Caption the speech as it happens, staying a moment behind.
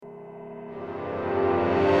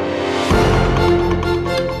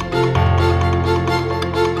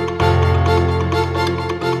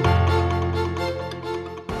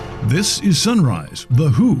This is Sunrise, the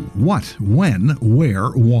who, what, when, where,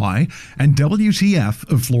 why, and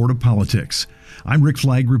WTF of Florida politics. I'm Rick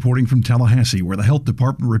Flagg reporting from Tallahassee, where the health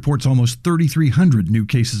department reports almost 3,300 new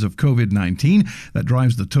cases of COVID-19. That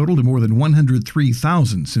drives the total to more than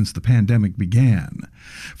 103,000 since the pandemic began.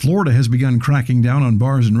 Florida has begun cracking down on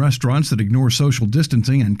bars and restaurants that ignore social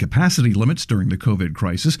distancing and capacity limits during the COVID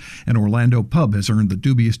crisis. An Orlando pub has earned the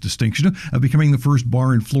dubious distinction of becoming the first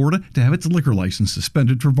bar in Florida to have its liquor license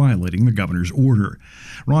suspended for violating the governor's order.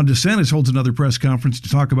 Ron DeSantis holds another press conference to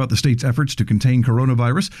talk about the state's efforts to contain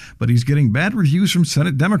coronavirus, but he's getting bad reviews from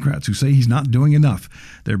Senate Democrats who say he's not doing enough.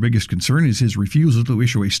 Their biggest concern is his refusal to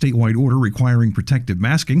issue a statewide order requiring protective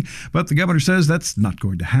masking, but the governor says that's not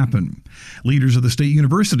going to happen. Leaders of the state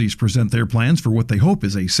universities present their plans for what they hope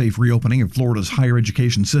is a safe reopening of Florida's higher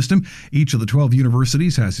education system. Each of the 12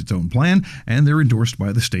 universities has its own plan, and they're endorsed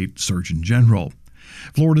by the state Surgeon General.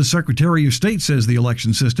 Florida's Secretary of State says the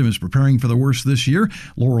election system is preparing for the worst this year.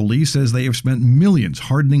 Laurel Lee says they have spent millions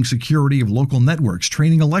hardening security of local networks,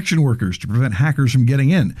 training election workers to prevent hackers from getting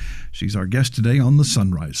in. She's our guest today on the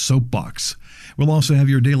Sunrise Soapbox. We'll also have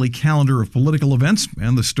your daily calendar of political events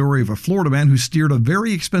and the story of a Florida man who steered a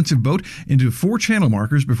very expensive boat into 4 channel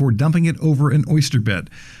markers before dumping it over an oyster bed.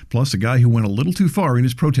 Plus, a guy who went a little too far in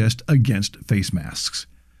his protest against face masks.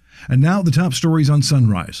 And now the top stories on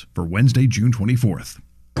Sunrise for Wednesday, June 24th.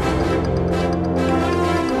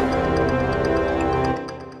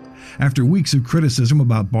 After weeks of criticism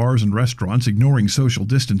about bars and restaurants ignoring social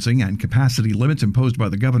distancing and capacity limits imposed by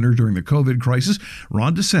the governor during the COVID crisis,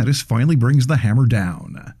 Ron DeSantis finally brings the hammer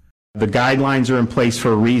down. The guidelines are in place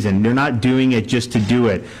for a reason. They're not doing it just to do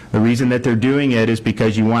it. The reason that they're doing it is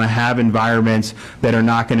because you want to have environments that are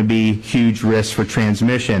not going to be huge risks for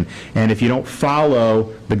transmission. And if you don't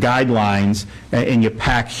follow the guidelines and you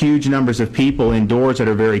pack huge numbers of people indoors that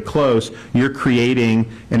are very close, you're creating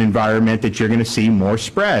an environment that you're going to see more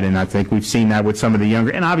spread. And I think we've seen that with some of the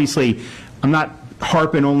younger. And obviously, I'm not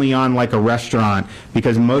harping only on like a restaurant,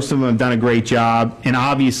 because most of them have done a great job, and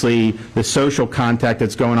obviously the social contact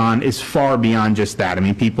that's going on is far beyond just that. I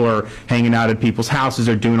mean, people are hanging out at people's houses,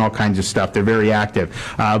 are doing all kinds of stuff, they're very active,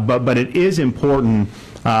 but it is important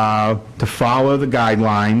to follow the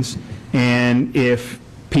guidelines. And if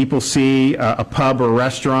people see a pub or a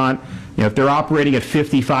restaurant, you know, if they're operating at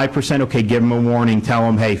 55%, okay, give them a warning, tell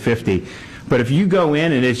them, hey, 50. But if you go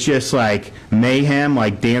in and it's just like mayhem,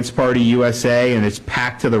 like Dance Party USA, and it's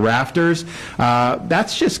packed to the rafters,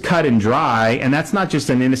 that's just cut and dry, and that's not just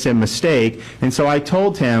an innocent mistake. And so I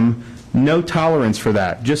told him, no tolerance for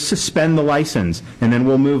that. Just suspend the license, and then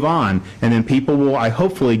we'll move on. And then people will, I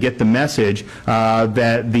hopefully, get the message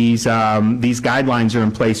that these guidelines are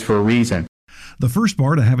in place for a reason. The first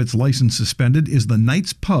bar to have its license suspended is the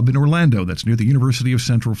Knights Pub in Orlando. That's near the University of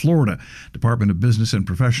Central Florida. Department of Business and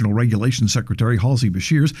Professional Relations Secretary Halsey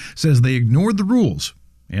Beshears says they ignored the rules,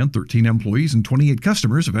 and 13 employees and 28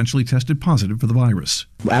 customers eventually tested positive for the virus.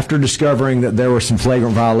 After discovering that there were some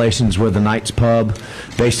flagrant violations with the Knights Pub,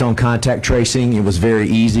 based on contact tracing, it was very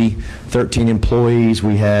easy. 13 employees,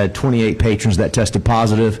 we had 28 patrons that tested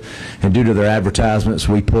positive, and due to their advertisements,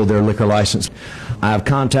 we pulled their liquor license. I've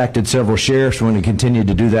contacted several sheriffs. We're going to continue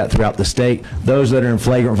to do that throughout the state. Those that are in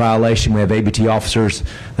flagrant violation, we have ABT officers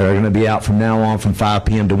that are going to be out from now on from 5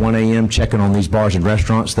 p.m. to 1 a.m. checking on these bars and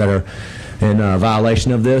restaurants that are in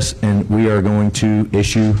violation of this, and we are going to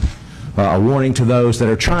issue a warning to those that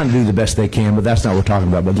are trying to do the best they can, but that's not what we're talking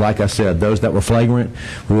about. But like I said, those that were flagrant,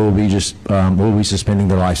 we'll be suspending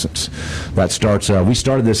their license. That starts, we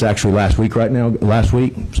started this actually last week, and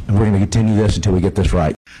we're going to continue this until we get this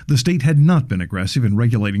right. The state had not been aggressive in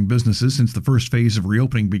regulating businesses since the first phase of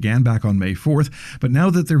reopening began back on May 4th, but now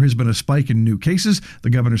that there has been a spike in new cases, the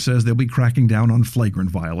governor says they'll be cracking down on flagrant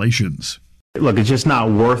violations. Look, it's just not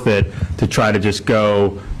worth it to try to just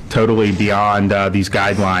go totally beyond these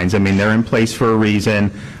guidelines. I mean, they're in place for a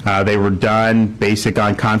reason. They were done basic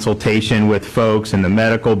on consultation with folks in the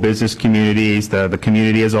medical business communities, the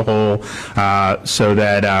community as a whole, so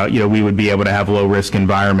that we would be able to have low-risk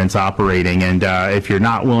environments operating. And if you're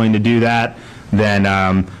not willing to do that,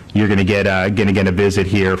 then you're going to get a visit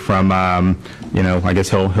here from, I guess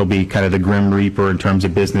he'll be kind of the Grim Reaper in terms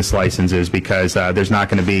of business licenses, because there's not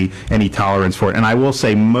going to be any tolerance for it. And I will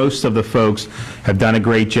say most of the folks have done a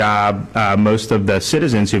great job. Most of the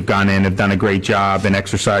citizens who've gone in have done a great job in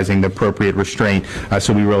exercising the appropriate restraint.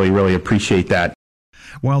 So we really, really appreciate that.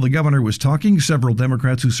 While the governor was talking, several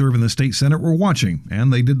Democrats who serve in the state Senate were watching,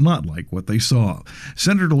 and they did not like what they saw.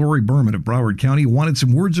 Senator Lori Berman of Broward County wanted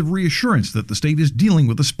some words of reassurance that the state is dealing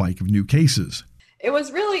with a spike of new cases. It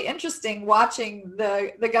was really interesting watching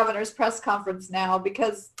the governor's press conference now,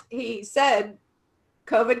 because he said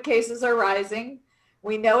COVID cases are rising.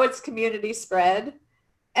 We know it's community spread.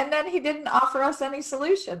 And then he didn't offer us any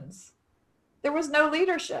solutions. There was no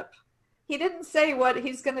leadership. He didn't say what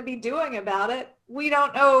he's going to be doing about it. We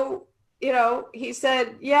don't know, he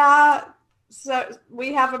said, yeah, so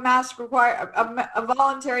we have a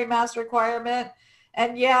voluntary mask requirement.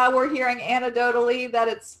 And yeah, we're hearing anecdotally that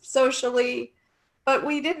it's socially, but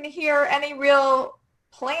we didn't hear any real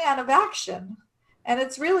plan of action. And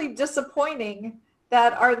it's really disappointing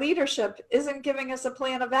that our leadership isn't giving us a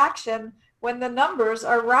plan of action when the numbers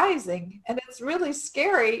are rising. And it's really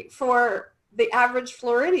scary for the average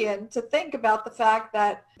Floridian to think about the fact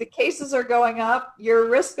that the cases are going up, your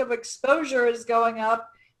risk of exposure is going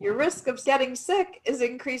up, your risk of getting sick is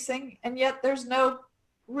increasing, and yet there's no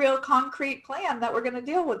real concrete plan that we're going to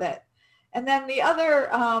deal with it. And then the other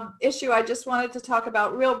issue I just wanted to talk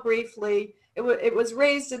about real briefly, it was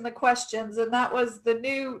raised in the questions, and that was the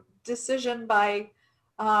new decision by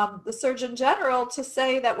the Surgeon General to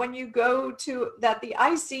say that when you go to, that the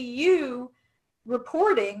ICU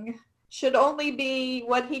reporting should only be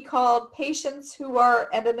what he called patients who are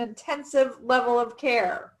at an intensive level of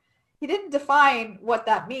care. He didn't define what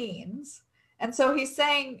that means. And so he's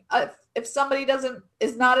saying if somebody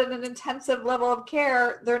is not at an intensive level of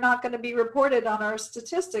care, they're not going to be reported on our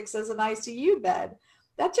statistics as an ICU bed.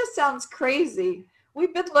 That just sounds crazy.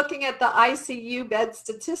 We've been looking at the ICU bed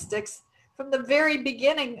statistics from the very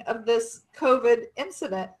beginning of this COVID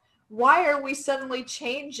incident. Why are we suddenly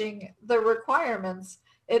changing the requirements?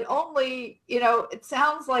 It only, it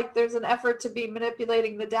sounds like there's an effort to be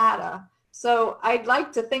manipulating the data. So I'd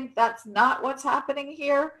like to think that's not what's happening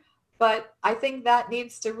here, but I think that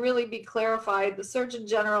needs to really be clarified. The Surgeon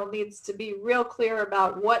General needs to be real clear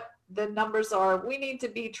about what the numbers are. We need to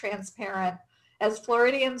be transparent. As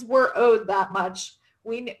Floridians, we're owed that much.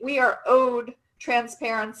 We are owed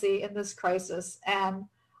transparency in this crisis. And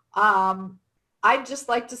I'd just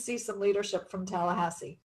like to see some leadership from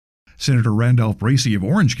Tallahassee. Senator Randolph Bracey of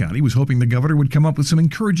Orange County was hoping the governor would come up with some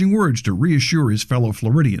encouraging words to reassure his fellow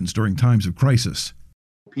Floridians during times of crisis.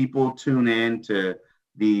 People tune in to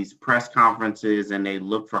these press conferences and they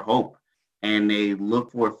look for hope and they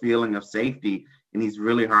look for a feeling of safety in these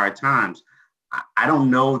really hard times. I don't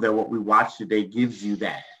know that what we watched today gives you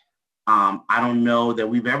that. I don't know that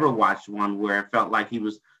we've ever watched one where it felt like he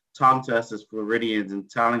was talking to us as Floridians and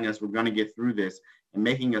telling us we're going to get through this and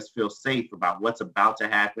making us feel safe about what's about to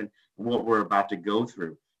happen and what we're about to go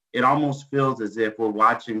through. It almost feels as if we're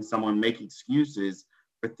watching someone make excuses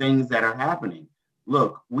for things that are happening.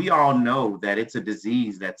 Look, we all know that it's a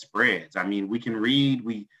disease that spreads. I mean, we can read,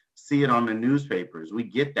 we see it on the newspapers, we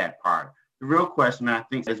get that part. The real question, I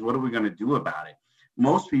think, is what are we going to do about it?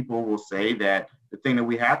 Most people will say that the thing that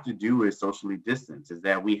we have to do is socially distance, is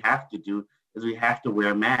that we have to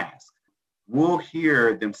wear masks. We'll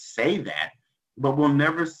hear them say that, but we'll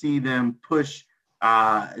never see them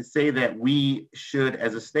say that we should,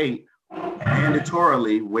 as a state,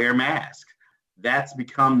 mandatorily wear masks. That's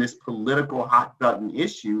become this political hot button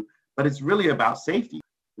issue, but it's really about safety.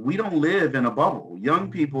 We don't live in a bubble.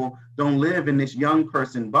 Young people don't live in this young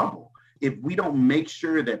person bubble. If we don't make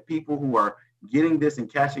sure that people who are getting this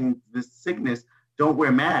and catching this sickness don't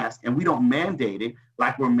wear masks, and we don't mandate it,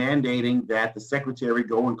 like we're mandating that the secretary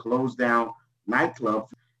go and close down nightclubs,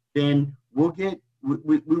 then we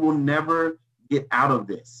will never get out of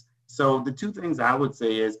this. So the two things I would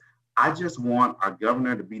say is, I just want our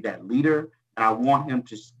governor to be that leader, and I want him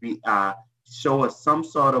to show us some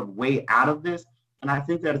sort of way out of this. And I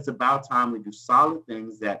think that it's about time we do solid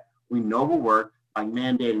things that we know will work, like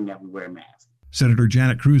mandating that we wear masks. Senator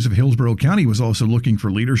Janet Cruz of Hillsborough County was also looking for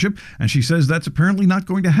leadership, and she says that's apparently not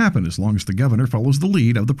going to happen as long as the governor follows the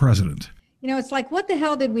lead of the president. It's like, what the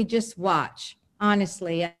hell did we just watch?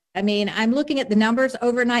 Honestly, I mean, I'm looking at the numbers.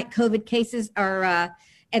 Overnight COVID cases are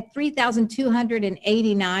at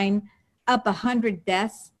 3,289, up 100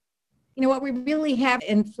 deaths. What we really have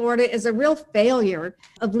in Florida is a real failure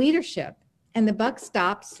of leadership, and the buck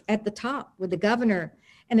stops at the top with the governor.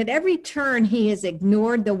 And at every turn, he has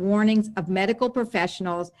ignored the warnings of medical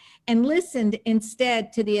professionals and listened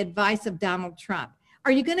instead to the advice of Donald Trump.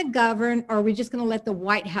 Are you going to govern, or are we just going to let the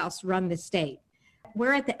White House run the state?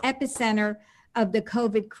 We're at the epicenter of the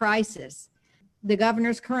COVID crisis. The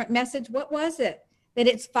governor's current message, what was it? That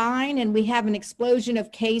it's fine and we have an explosion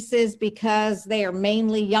of cases because they are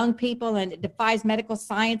mainly young people and it defies medical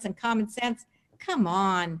science and common sense? Come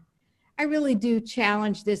on. I really do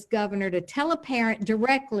challenge this governor to tell a parent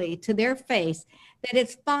directly to their face that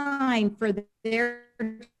it's fine for their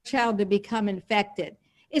child to become infected,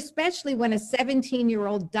 especially when a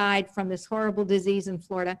 17-year-old died from this horrible disease in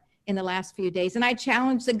Florida. in the last few days. And I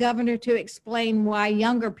challenge the governor to explain why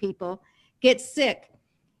younger people get sick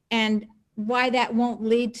and why that won't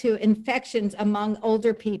lead to infections among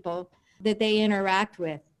older people that they interact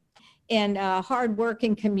with. In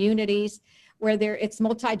hardworking communities where it's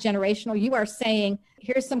multi-generational, you are saying,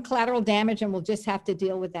 here's some collateral damage and we'll just have to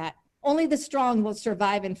deal with that. Only the strong will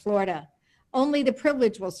survive in Florida. Only the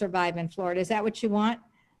privileged will survive in Florida. Is that what you want?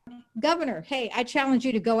 Governor, hey, I challenge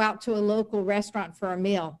you to go out to a local restaurant for a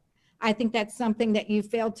meal. I think that's something that you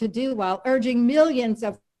failed to do while urging millions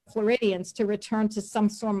of Floridians to return to some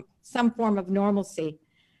form of normalcy.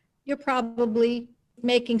 You're probably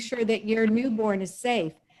making sure that your newborn is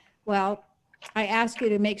safe. Well, I ask you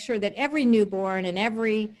to make sure that every newborn and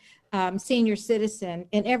every senior citizen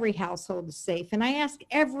in every household is safe. And I ask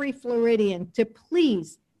every Floridian to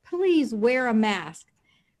please wear a mask,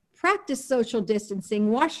 practice social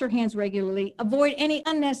distancing, wash your hands regularly, avoid any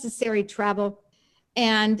unnecessary travel.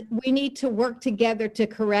 And we need to work together to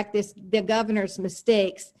correct the governor's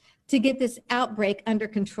mistakes to get this outbreak under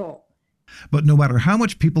control. But no matter how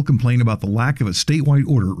much people complain about the lack of a statewide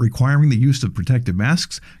order requiring the use of protective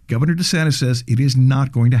masks, Governor DeSantis says it is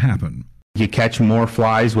not going to happen. You catch more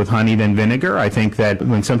flies with honey than vinegar. I think that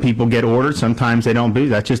when some people get orders, sometimes they don't do.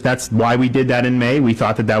 That's why we did that in May. We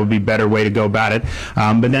thought that would be a better way to go about it.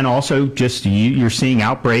 But then also just you're seeing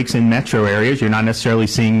outbreaks in metro areas. You're not necessarily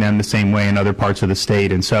seeing them the same way in other parts of the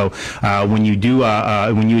state. And so when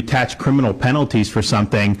you attach criminal penalties for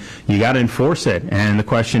something, you got to enforce it. And the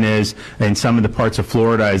question is, in some of the parts of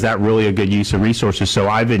Florida, is that really a good use of resources? So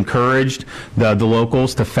I've encouraged the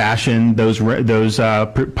locals to fashion those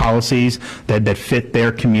policies that fit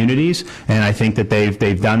their communities, and I think that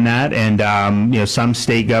they've done that. And some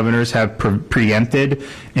state governors have preempted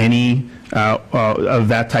any of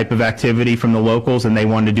that type of activity from the locals, and they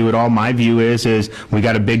wanted to do it all. My view is we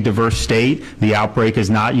got a big diverse state. The outbreak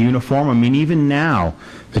is not uniform. I mean, even now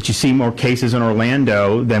that you see more cases in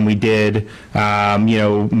Orlando than we did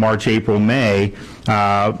March, April, May,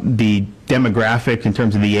 the demographic in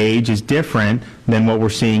terms of the age is different than what we're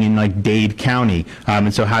seeing in like Dade County,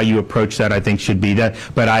 and so how you approach that I think should be that.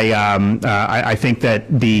 But I think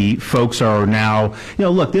that the folks are now,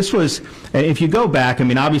 look, this was, if you go back, I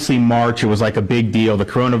mean, obviously March, it was like a big deal. The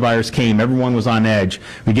coronavirus came, everyone was on edge.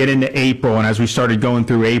 We get into April, and as we started going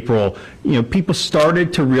through April, people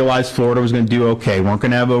started to realize Florida was going to do okay. We weren't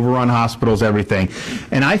going to have overrun hospitals, everything.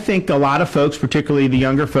 And I think a lot of folks, particularly the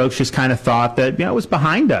younger folks, just kind of thought that it was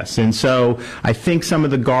behind us. And so I think some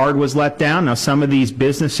of the guard was let down. Now some of these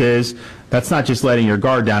businesses, that's not just letting your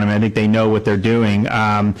guard down. I mean, I think they know what they're doing.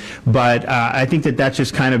 But I think that that's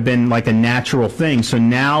just kind of been like a natural thing. So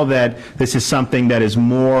now that this is something that is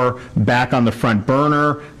more back on the front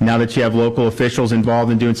burner, now that you have local officials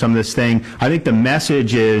involved in doing some of this thing, I think the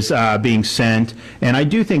message is being sent, and I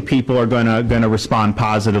do think people are going to respond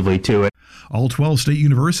positively to it. All 12 state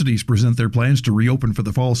universities present their plans to reopen for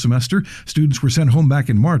the fall semester. Students were sent home back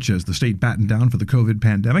in March as the state battened down for the COVID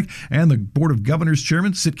pandemic. And the Board of Governors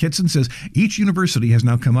Chairman, Sid Kitson, says each university has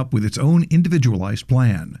now come up with its own individualized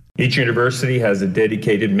plan. Each university has a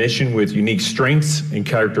dedicated mission with unique strengths and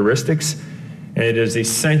characteristics, and it is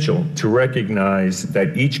essential to recognize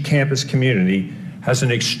that each campus community has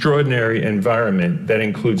an extraordinary environment that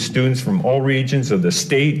includes students from all regions of the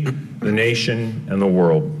state, the nation, and the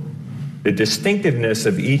world. The distinctiveness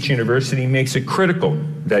of each university makes it critical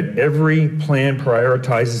that every plan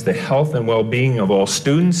prioritizes the health and well-being of all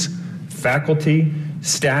students, faculty,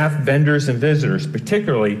 staff, vendors, and visitors,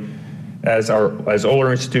 particularly as all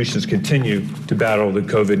our institutions continue to battle the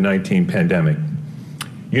COVID-19 pandemic.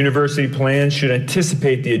 University plans should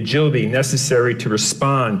anticipate the agility necessary to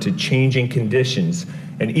respond to changing conditions,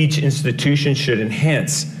 and each institution should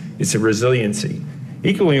enhance its resiliency.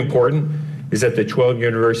 Equally important is that the 12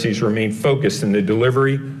 universities remain focused in the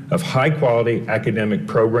delivery of high-quality academic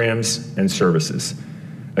programs and services.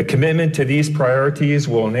 A commitment to these priorities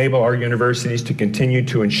will enable our universities to continue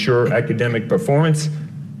to ensure academic performance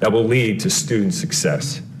that will lead to student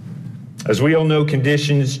success. As we all know,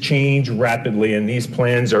 conditions change rapidly, and these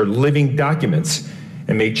plans are living documents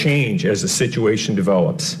and may change as the situation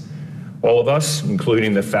develops. All of us,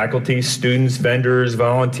 including the faculty, students, vendors,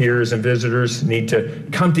 volunteers, and visitors, need to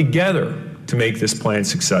come together to make this plan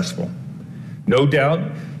successful. No doubt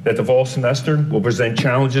that the fall semester will present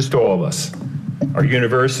challenges to all of us. Our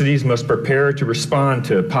universities must prepare to respond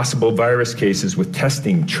to possible virus cases with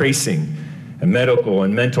testing, tracing, and medical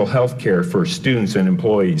and mental health care for students and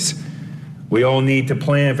employees. We all need to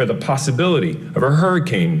plan for the possibility of a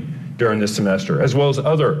hurricane during the semester, as well as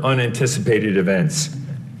other unanticipated events.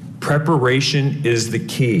 Preparation is the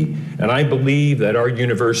key, and I believe that our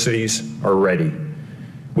universities are ready.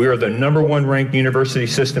 We are the #1 ranked university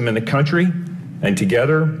system in the country, and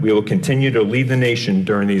together we will continue to lead the nation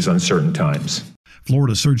during these uncertain times.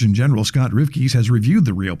 Florida Surgeon General Scott Rivkees has reviewed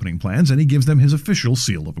the reopening plans, and he gives them his official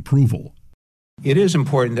seal of approval. It is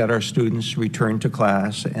important that our students return to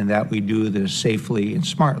class and that we do this safely and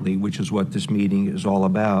smartly, which is what this meeting is all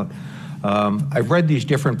about. I've read these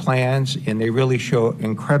different plans, and they really show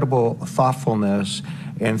incredible thoughtfulness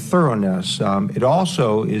and thoroughness. It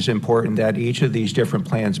also is important that each of these different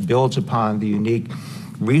plans builds upon the unique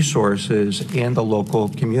resources in the local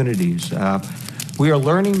communities. We are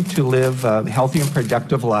learning to live healthy and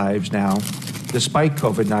productive lives now, despite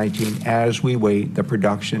COVID-19, as we wait the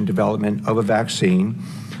production and development of a vaccine.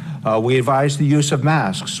 We advise the use of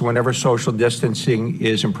masks whenever social distancing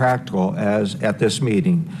is impractical, as at this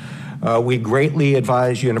meeting. We greatly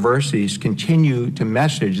advise universities continue to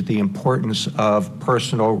message the importance of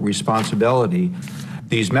personal responsibility.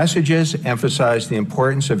 These messages emphasize the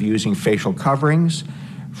importance of using facial coverings,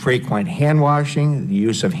 frequent hand washing, the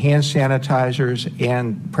use of hand sanitizers,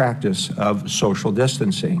 and practice of social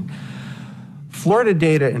distancing. Florida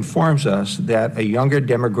data informs us that a younger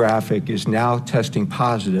demographic is now testing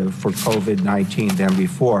positive for COVID-19 than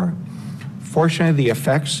before. Fortunately, the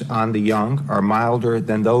effects on the young are milder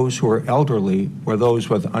than those who are elderly or those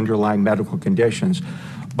with underlying medical conditions,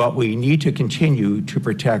 but we need to continue to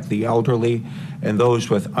protect the elderly and those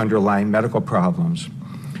with underlying medical problems.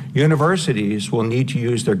 Universities will need to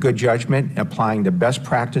use their good judgment in applying the best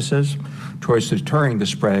practices towards deterring the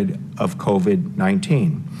spread of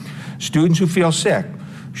COVID-19. Students who feel sick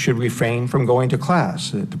should refrain from going to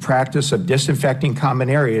class. The practice of disinfecting common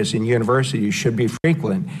areas in universities should be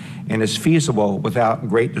frequent and is feasible without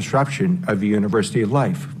great disruption of university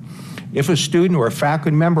life. If a student or a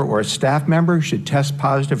faculty member or a staff member should test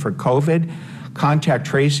positive for COVID, contact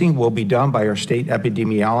tracing will be done by our state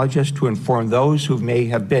epidemiologist to inform those who may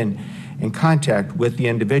have been in contact with the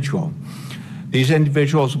individual. These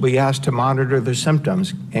individuals will be asked to monitor their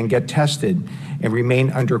symptoms and get tested and remain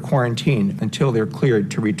under quarantine until they're cleared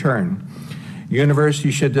to return.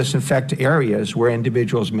 Universities should disinfect areas where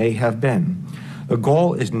individuals may have been. The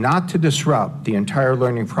goal is not to disrupt the entire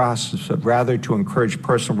learning process, but rather to encourage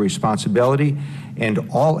personal responsibility and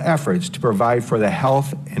all efforts to provide for the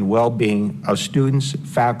health and well-being of students,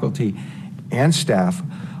 faculty, and staff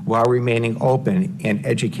while remaining open and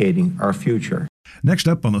educating our future. Next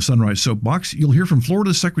up on the Sunrise Soapbox, you'll hear from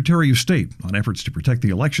Florida's Secretary of State on efforts to protect the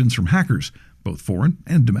elections from hackers, both foreign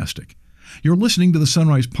and domestic. You're listening to the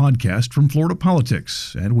Sunrise Podcast from Florida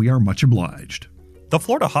Politics, and we are much obliged. The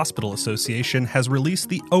Florida Hospital Association has released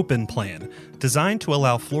the OPEN plan, designed to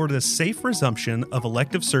allow Florida's safe resumption of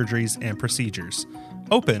elective surgeries and procedures.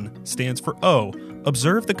 OPEN stands for O,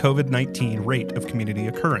 observe the COVID-19 rate of community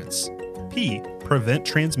occurrence. P, prevent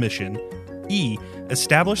transmission. E,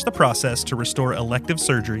 establish the process to restore elective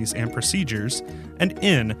surgeries and procedures. And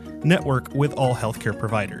N, network with all healthcare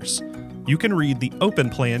providers. You can read the OPEN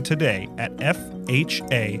plan today at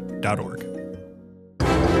fha.org.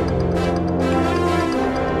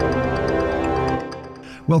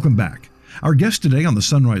 Welcome back. Our guest today on the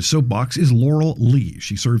Sunrise Soapbox is Laurel Lee.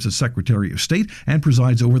 She serves as Secretary of State and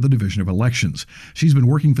presides over the Division of Elections. She's been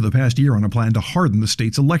working for the past year on a plan to harden the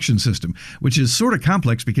state's election system, which is sort of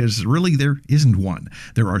complex because really there isn't one.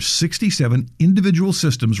 There are 67 individual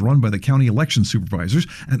systems run by the county election supervisors,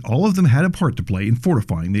 and all of them had a part to play in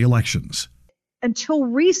fortifying the elections. Until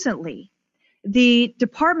recently, the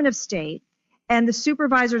Department of State and the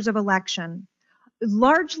supervisors of election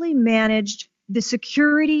largely managed the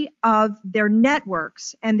security of their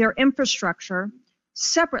networks and their infrastructure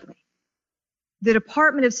separately. The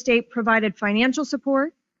Department of State provided financial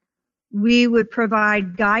support. We would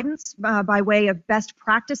provide guidance by way of best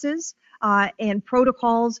practices and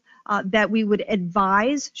protocols that we would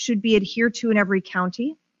advise should be adhered to in every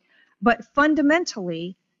county. But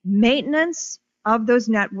fundamentally, maintenance of those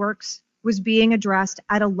networks was being addressed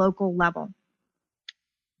at a local level.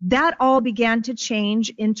 That all began to change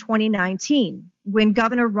in 2019 when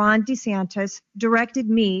Governor Ron DeSantis directed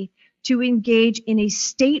me to engage in a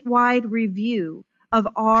statewide review of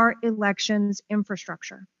our elections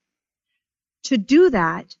infrastructure. To do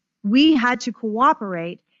that, we had to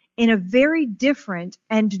cooperate in a very different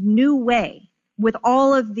and new way with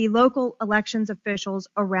all of the local elections officials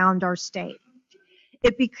around our state.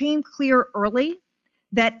 It became clear early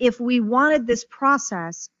that if we wanted this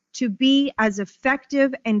process to be as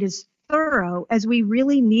effective and as thorough as we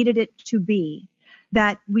really needed it to be,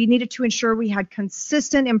 that we needed to ensure we had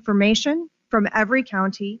consistent information from every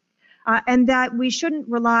county, and that we shouldn't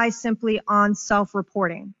rely simply on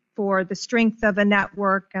self-reporting for the strength of a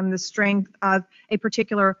network and the strength of a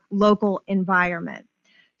particular local environment.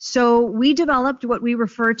 So we developed what we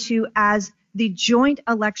refer to as the Joint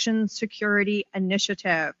Election Security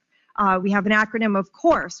Initiative. We have an acronym, of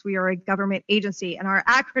course. We are a government agency, and our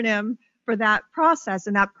acronym for that process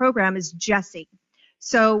and that program is GESI.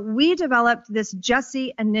 So we developed this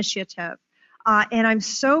GESI initiative, and I'm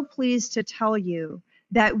so pleased to tell you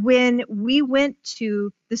that when we went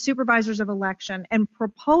to the supervisors of election and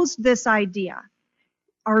proposed this idea,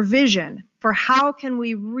 our vision for how can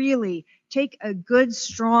we really take a good,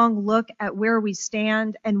 strong look at where we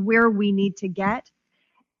stand and where we need to get,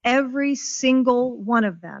 every single one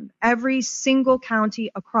of them, every single county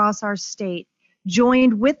across our state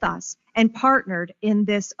joined with us and partnered in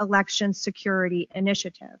this election security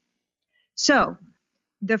initiative. So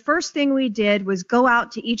the first thing we did was go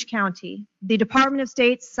out to each county. The Department of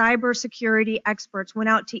State cybersecurity experts went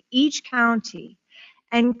out to each county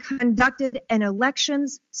and conducted an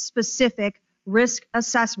elections-specific risk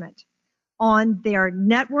assessment on their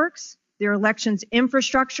networks, their elections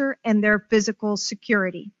infrastructure, and their physical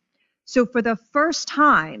security. So for the first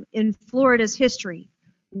time in Florida's history,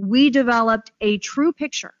 we developed a true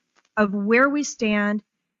picture of where we stand,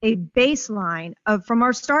 a baseline from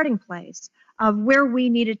our starting place of where we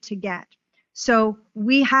needed to get. So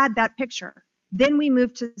we had that picture. Then we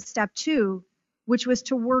moved to step 2, which was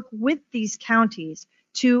to work with these counties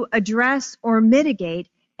to address or mitigate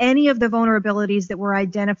any of the vulnerabilities that were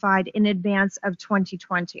identified in advance of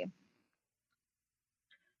 2020.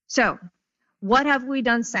 So what have we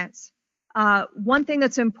done since? One thing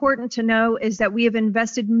that's important to know is that we have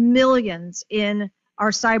invested millions in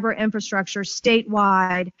our cyber infrastructure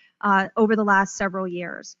statewide over the last several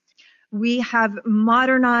years. We have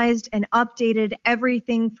modernized and updated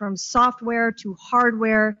everything from software to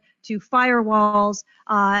hardware to firewalls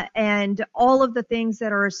and all of the things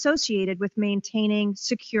that are associated with maintaining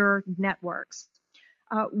secure networks.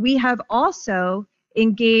 We have also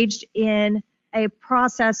engaged in a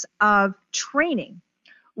process of training.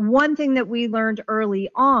 One thing that we learned early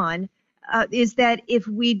on is that if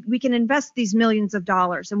we can invest these millions of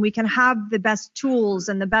dollars and we can have the best tools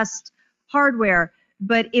and the best hardware,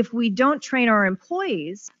 but if we don't train our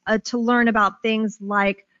employees to learn about things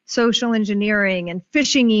like social engineering and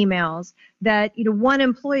phishing emails, that one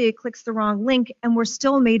employee clicks the wrong link and we're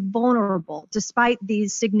still made vulnerable despite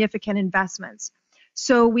these significant investments.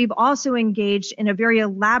 So we've also engaged in a very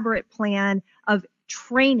elaborate plan of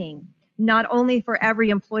training, not only for every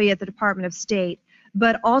employee at the Department of State,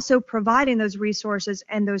 but also providing those resources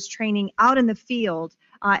and those training out in the field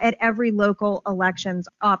at every local elections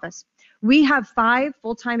office. We have 5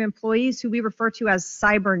 full-time employees who we refer to as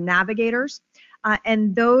cyber navigators.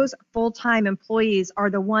 And those full-time employees are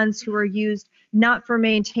the ones who are used not for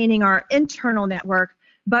maintaining our internal network,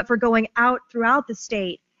 but for going out throughout the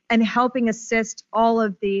state and helping assist all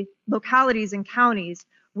of the localities and counties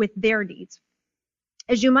with their needs.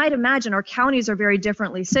 As you might imagine, our counties are very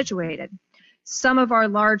differently situated. Some of our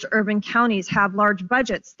large urban counties have large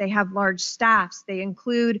budgets, they have large staffs, they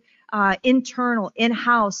include internal,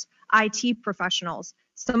 in-house IT professionals.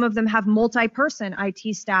 Some of them have multi-person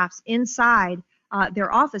IT staffs inside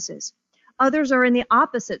their offices. Others are in the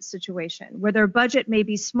opposite situation, where their budget may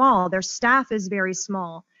be small, their staff is very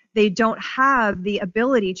small. They don't have the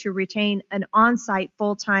ability to retain an on-site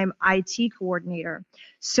full-time IT coordinator.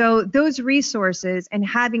 So those resources and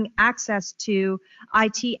having access to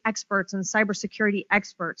IT experts and cybersecurity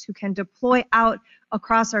experts who can deploy out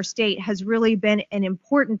across our state has really been an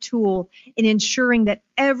important tool in ensuring that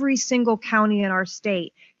every single county in our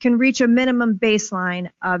state can reach a minimum baseline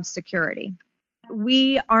of security.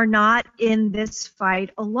 We are not in this fight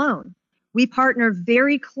alone. We partner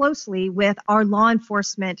very closely with our law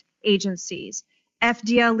enforcement agencies,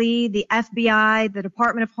 FDLE, the FBI, the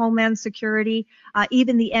Department of Homeland Security,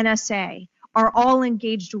 even the NSA are all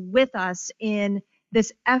engaged with us in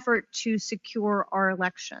this effort to secure our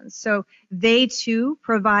elections. So they too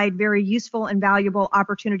provide very useful and valuable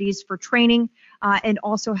opportunities for training and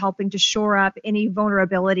also helping to shore up any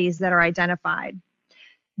vulnerabilities that are identified.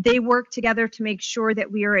 They work together to make sure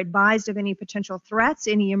that we are advised of any potential threats,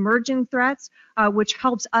 any emerging threats, which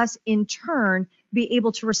helps us in turn be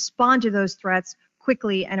able to respond to those threats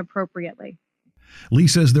quickly and appropriately. Lee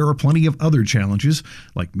says there are plenty of other challenges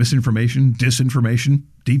like misinformation, disinformation,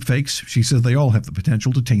 deepfakes. She says they all have the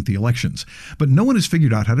potential to taint the elections, but no one has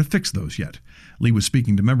figured out how to fix those yet. Lee was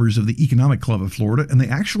speaking to members of the Economic Club of Florida, and they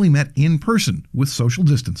actually met in person, with social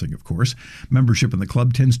distancing, of course. Membership in the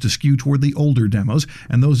club tends to skew toward the older demos,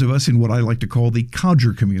 and those of us in what I like to call the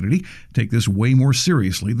codger community take this way more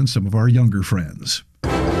seriously than some of our younger friends.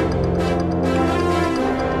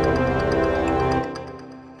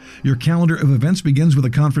 Your calendar of events begins with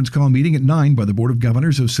a conference call meeting at 9 by the Board of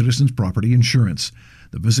Governors of Citizens Property Insurance.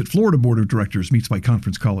 The Visit Florida Board of Directors meets by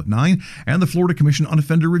conference call at 9, and the Florida Commission on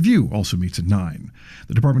Offender Review also meets at 9.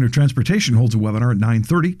 The Department of Transportation holds a webinar at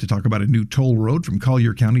 9:30 to talk about a new toll road from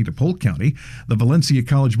Collier County to Polk County. The Valencia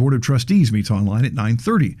College Board of Trustees meets online at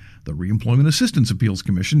 9:30. The Reemployment Assistance Appeals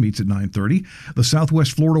Commission meets at 9:30. The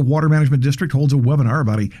Southwest Florida Water Management District holds a webinar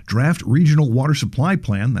about a draft regional water supply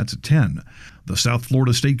plan. That's at 10. The South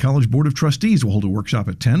Florida State College Board of Trustees will hold a workshop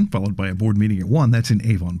at 10, followed by a board meeting at 1. That's in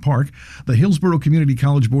Avon Park. The Hillsborough Community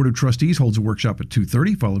College Board of Trustees holds a workshop at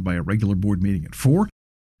 2:30, followed by a regular board meeting at 4.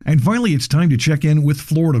 And finally, it's time to check in with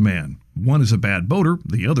Florida Man. One is a bad boater,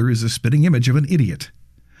 the other is a spitting image of an idiot.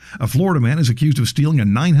 A Florida man is accused of stealing a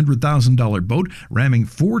 $900,000 boat, ramming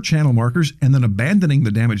 4 channel markers, and then abandoning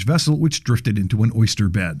the damaged vessel, which drifted into an oyster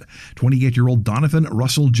bed. 28-year-old Donovan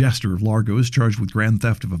Russell Jester of Largo is charged with grand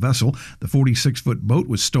theft of a vessel. The 46-foot boat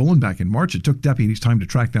was stolen back in March. It took deputies time to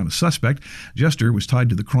track down a suspect. Jester was tied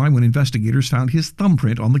to the crime when investigators found his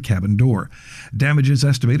thumbprint on the cabin door. Damages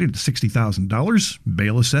estimated at $60,000.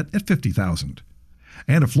 Bail is set at $50,000.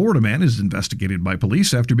 And a Florida man is investigated by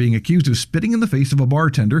police after being accused of spitting in the face of a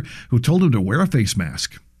bartender who told him to wear a face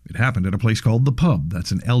mask. It happened at a place called The Pub.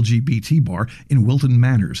 That's an LGBT bar in Wilton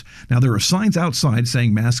Manors. Now, there are signs outside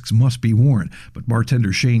saying masks must be worn, but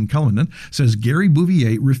bartender Shane Cullinan says Gary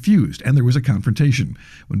Bouvier refused, and there was a confrontation.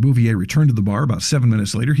 When Bouvier returned to the bar about 7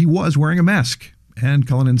 minutes later, he was wearing a mask. And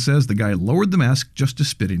Cullinan says the guy lowered the mask just to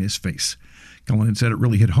spit in his face. Cullinan said it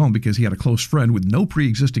really hit home because he had a close friend with no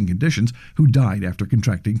pre-existing conditions who died after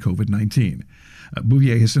contracting COVID-19.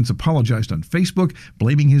 Bouvier has since apologized on Facebook,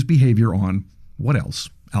 blaming his behavior on, what else?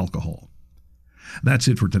 Alcohol. That's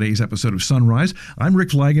it for today's episode of Sunrise. I'm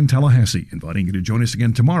Rick Flagg in Tallahassee, inviting you to join us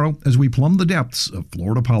again tomorrow as we plumb the depths of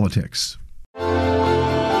Florida politics.